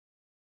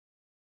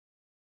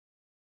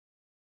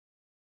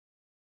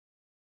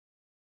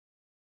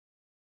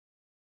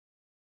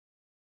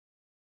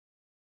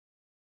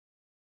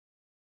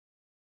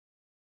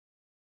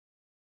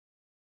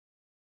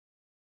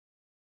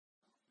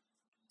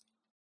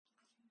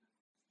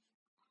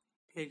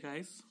Hey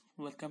guys,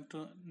 welcome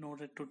to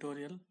NodeRed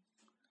tutorial.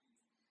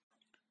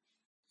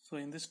 So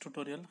in this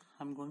tutorial,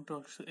 I'm going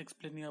to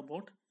explain you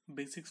about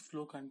basics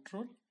flow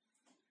control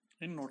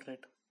in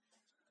NodeRed.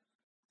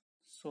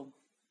 So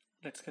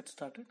let's get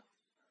started.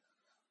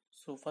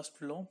 So first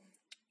flow,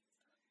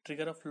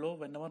 trigger a flow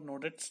whenever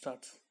NodeRed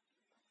starts.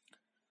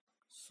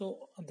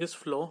 So this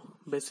flow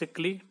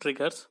basically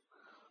triggers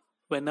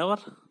whenever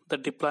the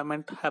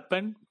deployment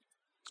happened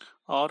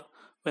or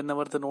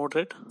whenever the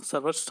NodeRed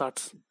server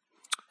starts.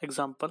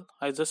 Example,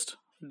 I just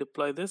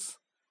deploy this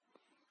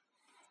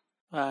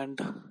and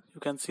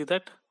you can see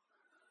that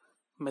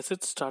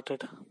message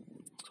started.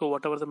 So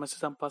whatever the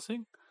message I'm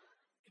passing,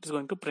 it is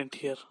going to print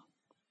here.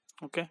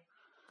 Okay,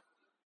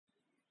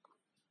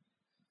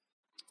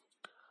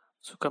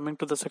 so coming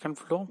to the second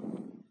flow,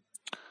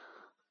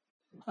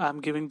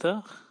 I'm giving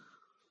the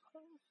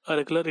a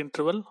regular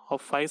interval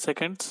of 5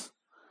 seconds.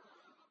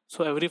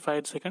 So every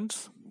 5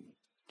 seconds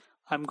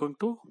I'm going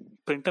to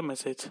print a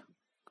message.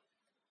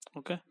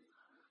 Okay,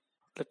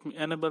 let me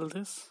enable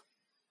this.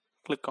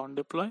 Click on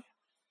deploy.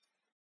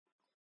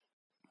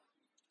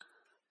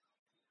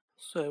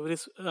 So every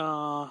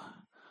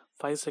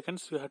 5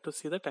 seconds you have to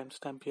see the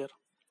timestamp here.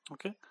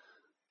 Okay,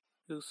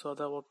 you saw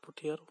the output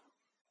here.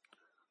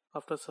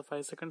 After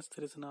 5 seconds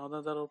there is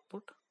another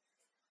output.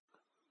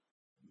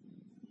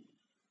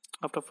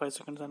 After 5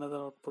 seconds another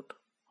output.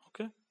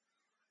 Okay,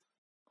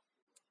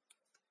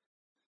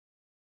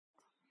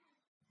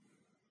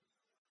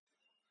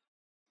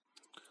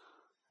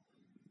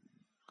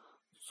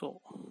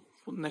 so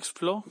next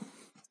flow,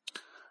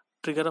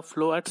 trigger a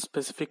flow at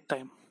specific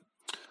time.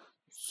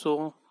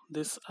 So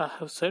this I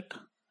have set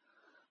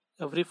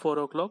every 4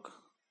 o'clock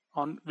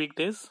on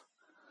weekdays.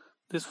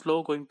 This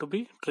flow going to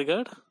be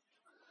triggered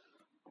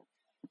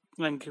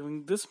and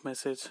giving this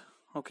message.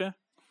 Okay,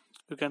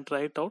 you can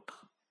try it out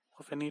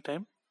of any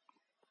time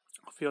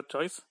of your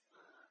choice.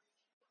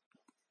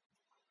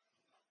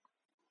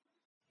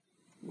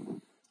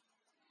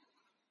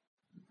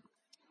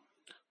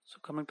 So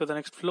coming to the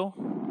next flow,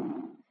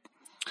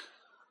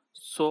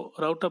 so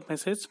route a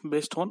message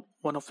based on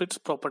one of its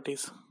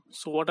properties.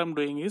 So what I'm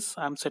doing is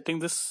I'm setting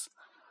this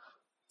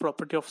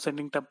property of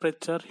sending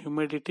temperature,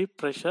 humidity,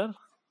 pressure,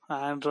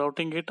 and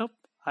routing it up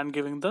and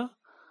giving the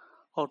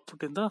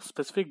output in the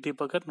specific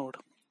debugger node.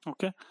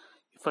 Okay,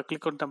 if I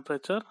click on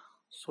temperature,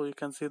 so you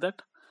can see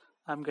that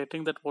I'm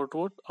getting that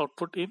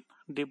output in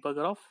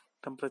debugger of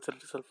temperature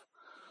itself.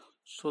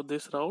 So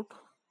this route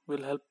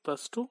will help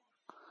us to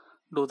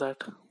do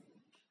that.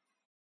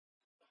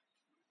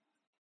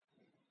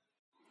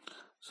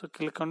 So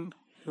click on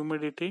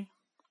humidity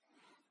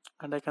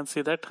and I can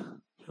see that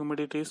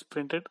humidity is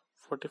printed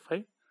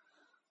 45.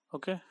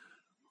 Okay,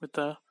 with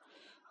the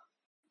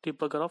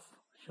debugger of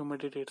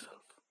humidity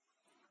itself.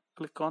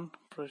 Click on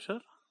pressure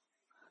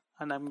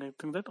and I'm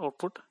getting that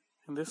output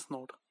in this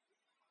node.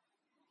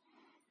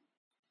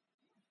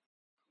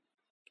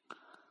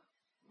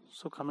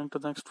 So coming to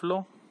the next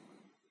flow,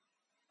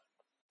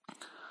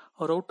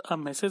 route a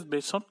message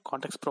based on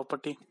context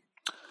property.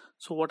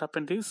 So what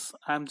happened is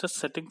I'm just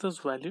setting those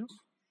values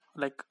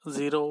like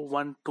 0,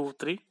 1, 2,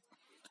 3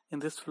 in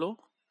this flow,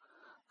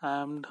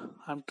 and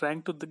I'm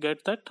trying to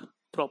get that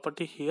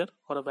property here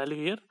or a value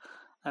here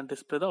and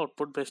display the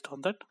output based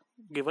on that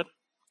given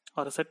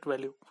or a set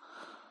value.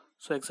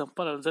 So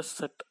example, I'll just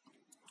set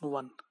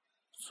 1.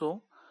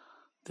 So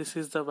this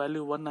is the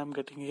value 1 I'm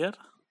getting here.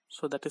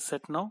 So that is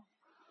set now.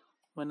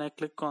 When I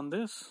click on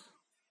this,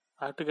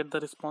 I have to get the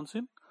response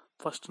in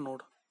first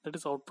node, that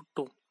is output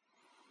 2.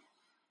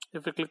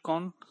 If I click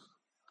on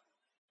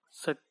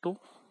set 2,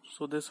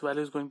 so this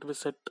value is going to be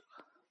set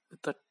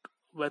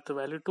with the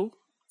value 2.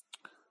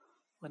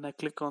 When I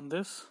click on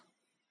this,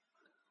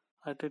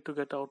 I need to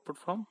get output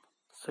from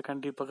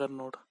second debugger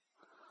node.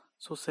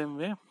 So same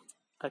way,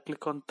 I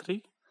click on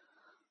 3,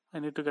 I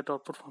need to get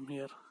output from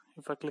here.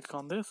 If I click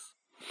on this,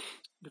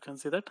 you can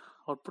see that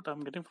output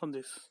I'm getting from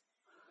this.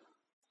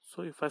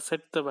 So if I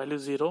set the value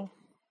 0,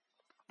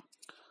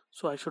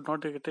 so I should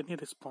not get any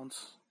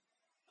response.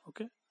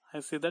 Okay, I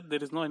see that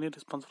there is no any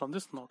response from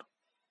this node.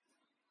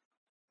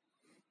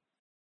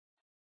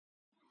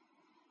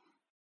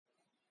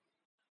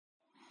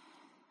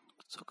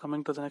 So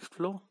coming to the next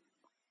flow,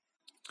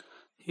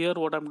 here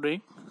what I'm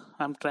doing,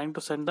 I'm trying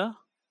to send a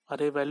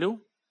array value,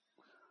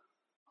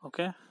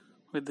 okay,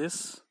 with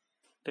this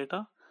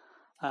data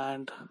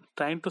and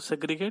trying to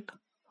segregate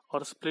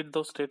or split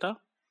those data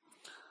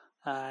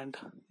and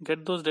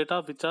get those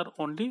data which are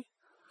only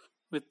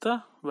with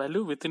the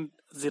value within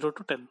 0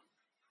 to 10.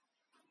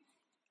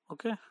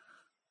 Okay,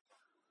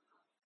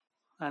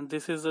 and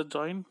this is a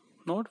join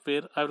node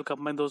where I will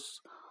combine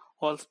those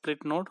all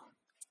split node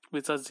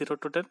which are 0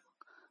 to 10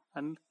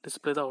 and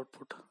display the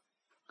output.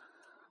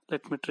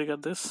 Let me trigger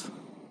this.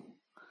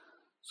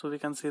 So we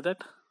can see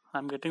that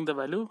I'm getting the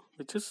value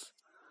which is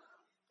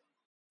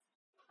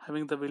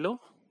having the below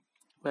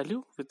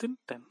value within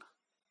 10.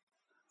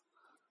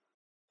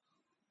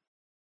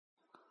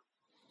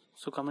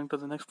 So coming to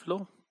the next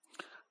flow,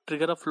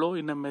 trigger a flow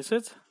in a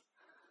message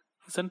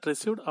isn't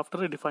received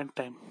after a defined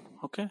time.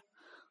 Okay,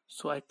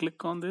 So I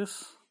click on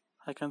this,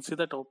 I can see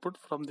that output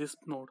from this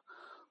node.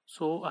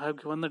 So I have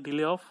given the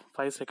delay of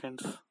 5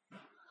 seconds.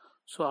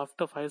 So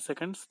after 5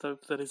 seconds, the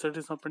result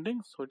is not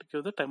printing, so it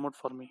gives the timeout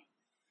for me.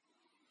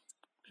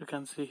 You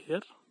can see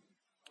here,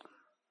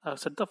 I have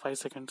set the 5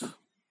 seconds.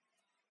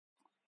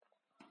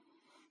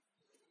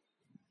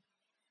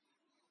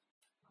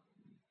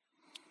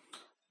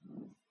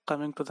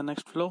 Coming to the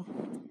next flow,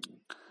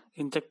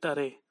 inject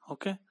array.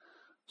 Okay,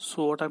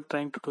 so what I'm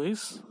trying to do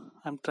is,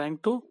 I'm trying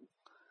to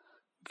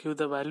give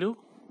the value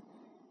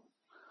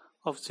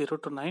of 0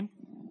 to 9.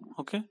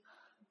 Okay,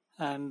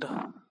 and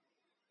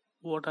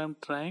what I'm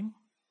trying,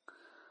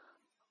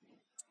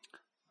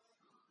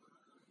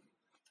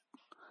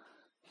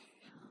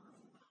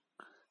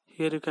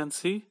 here you can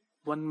see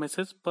one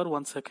message per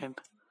 1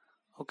 second.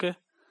 Okay,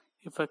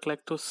 if I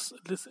click to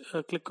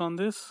click on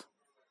this,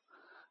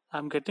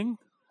 I'm getting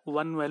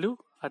one value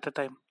at a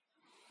time.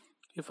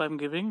 If I'm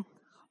giving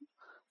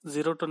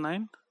 0 to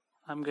 9,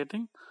 I'm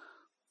getting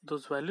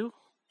those value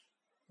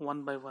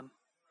one by one.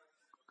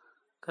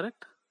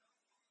 Correct?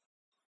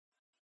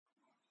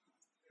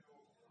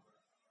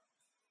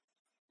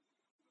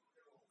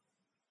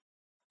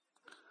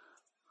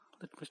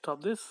 Let me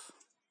stop this.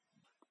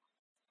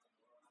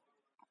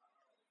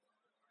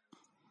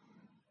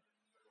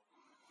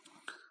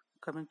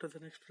 Coming to the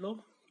next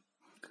flow,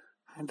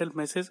 handle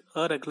message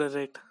a regular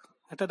rate,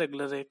 at a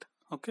regular rate.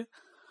 Okay,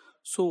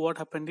 so what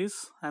happened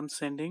is, I'm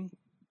sending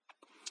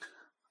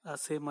a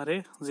same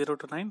array 0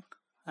 to 9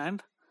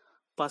 and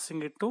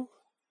passing it to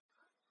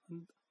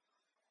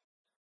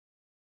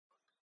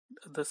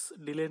this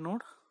delay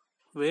node,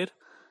 where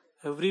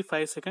every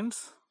 5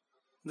 seconds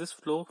this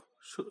flow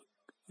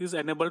is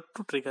enabled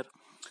to trigger.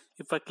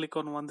 If I click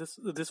on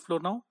this flow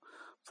now,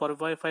 for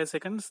 5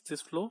 seconds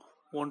this flow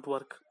won't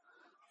work.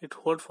 It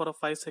hold for a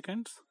 5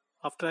 seconds.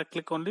 After I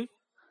click only,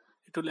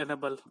 it will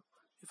enable.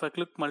 If I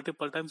click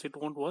multiple times, it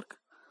won't work,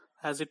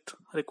 as it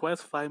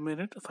requires 5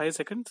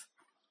 seconds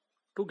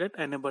to get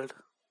enabled.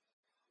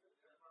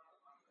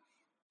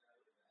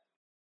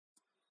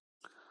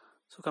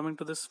 So coming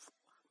to this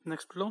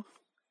next flow,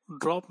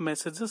 drop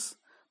messages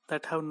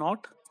that have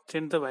not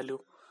changed the value.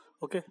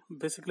 Okay,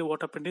 basically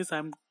what happened is,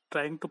 I'm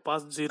trying to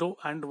pass 0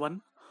 and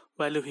 1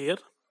 value here.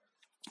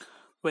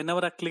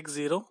 Whenever I click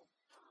 0,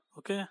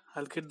 okay,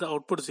 I'll get the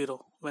output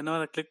 0.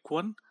 Whenever I click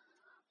 1,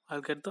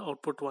 I'll get the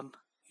output 1.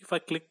 If I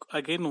click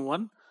again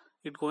 1,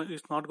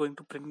 it's not going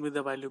to print me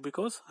the value,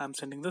 because I'm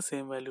sending the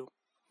same value.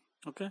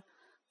 Okay,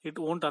 it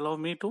won't allow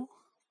me to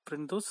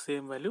print those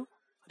same value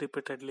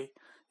repeatedly.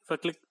 If I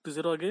click to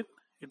 0 again,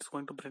 it's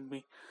going to print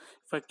me.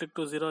 If I click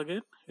to 0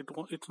 again,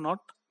 it's not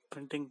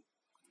printing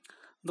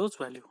those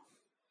value.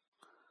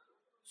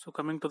 So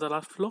coming to the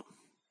last flow,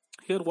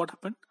 here what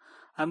happened,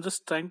 I'm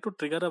just trying to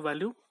trigger a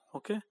value.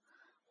 Okay,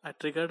 I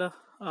triggered a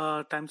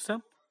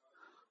timestamp,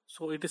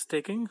 so it is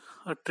taking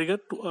a trigger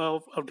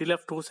to a delay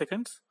of 2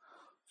 seconds.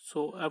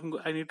 So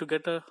I need to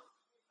get a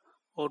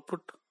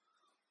output.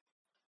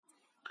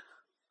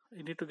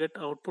 I need to get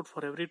output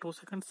for every 2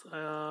 seconds.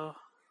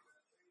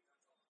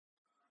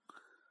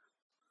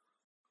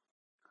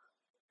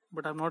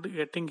 But I'm not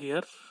getting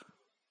here.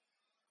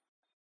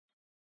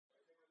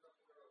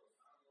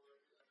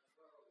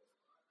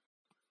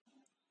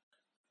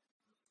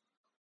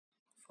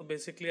 So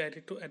basically I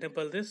need to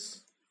enable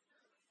this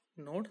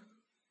node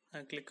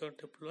and click on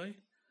deploy.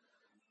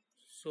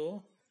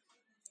 So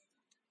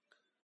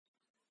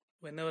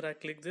whenever I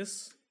click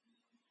this,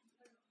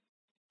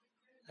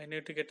 I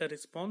need to get a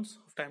response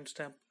of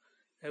timestamp.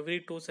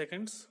 Every 2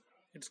 seconds,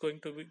 it's going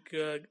to be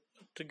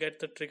to get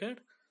the trigger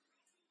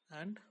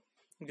and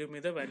give me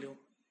the value.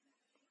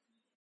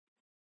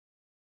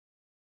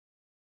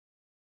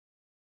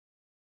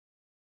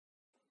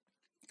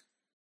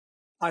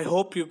 I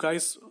hope you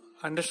guys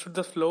understood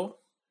the flow.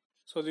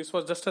 So this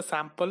was just a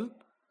sample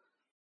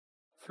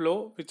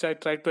flow which I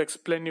tried to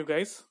explain you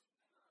guys.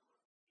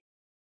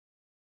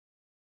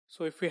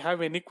 So if you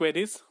have any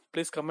queries,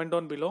 please comment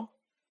down below.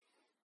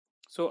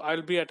 So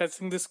I'll be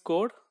attaching this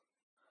code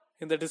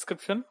in the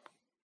description.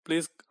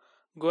 Please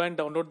go and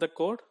download the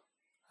code,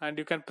 and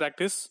you can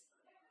practice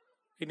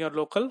in your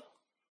local.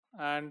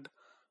 And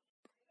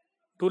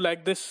do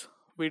like this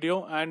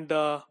video, and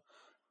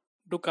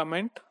do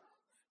comment.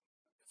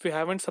 If you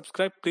haven't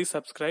subscribed, please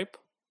subscribe.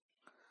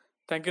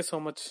 Thank you so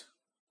much.